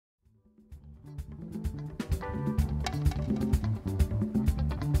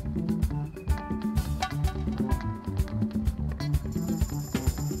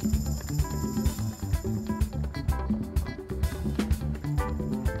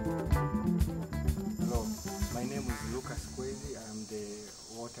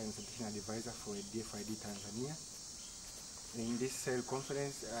Director for DFID Tanzania. In this SAIL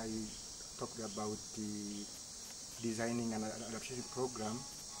conference, I talked about the designing an adaptation program,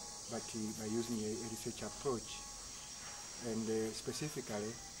 but by using a research approach. And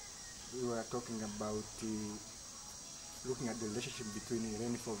specifically, we were talking about looking at the relationship between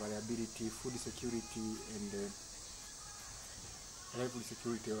rainfall variability, food security, and livelihood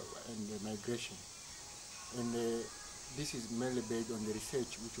security and migration. And this is mainly based on the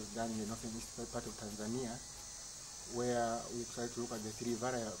research which was done in the northern east part of Tanzania, where we try to look at the three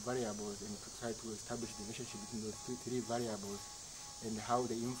variables and to try to establish the relationship between those three variables and how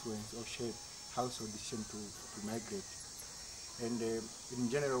they influence or shape household decision to migrate. And in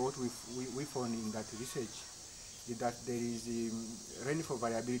general, what we found in that research is that there is rainfall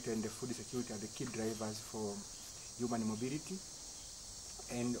variability and the food security are the key drivers for human mobility.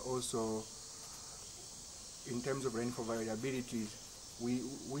 And also, in terms of rainfall variability, we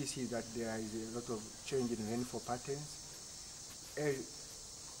see that there is a lot of change in rainfall patterns,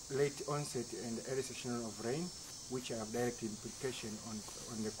 late onset and early season of rain, which have direct implication on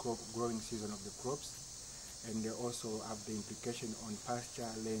the crop growing season of the crops, and they also have the implication on pasture,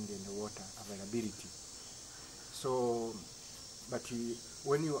 land, and water availability. So, but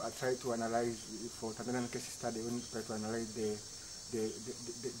when you try to analyze, for Tanzanian case study, when you try to analyze the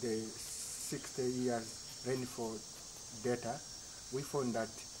 60 years rainfall data, we found that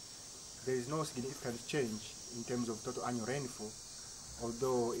there is no significant change in terms of total annual rainfall,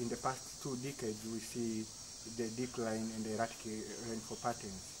 although in the past 2 decades we see the decline in the erratic rainfall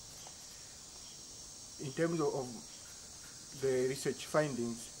patterns. In terms of the research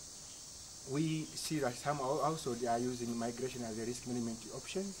findings, we see that some households are using migration as a risk management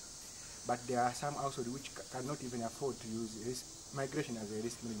option, but there are some households which cannot even afford to use migration as a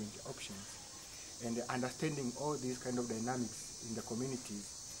risk management option. And understanding all these kind of dynamics in the communities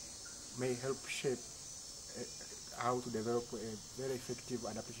may help shape how to develop a very effective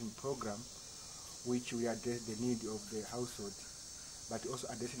adaptation program which will address the need of the household, but also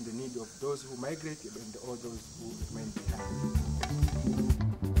addressing the need of those who migrate and all those who remain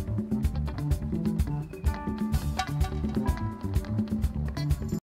behind.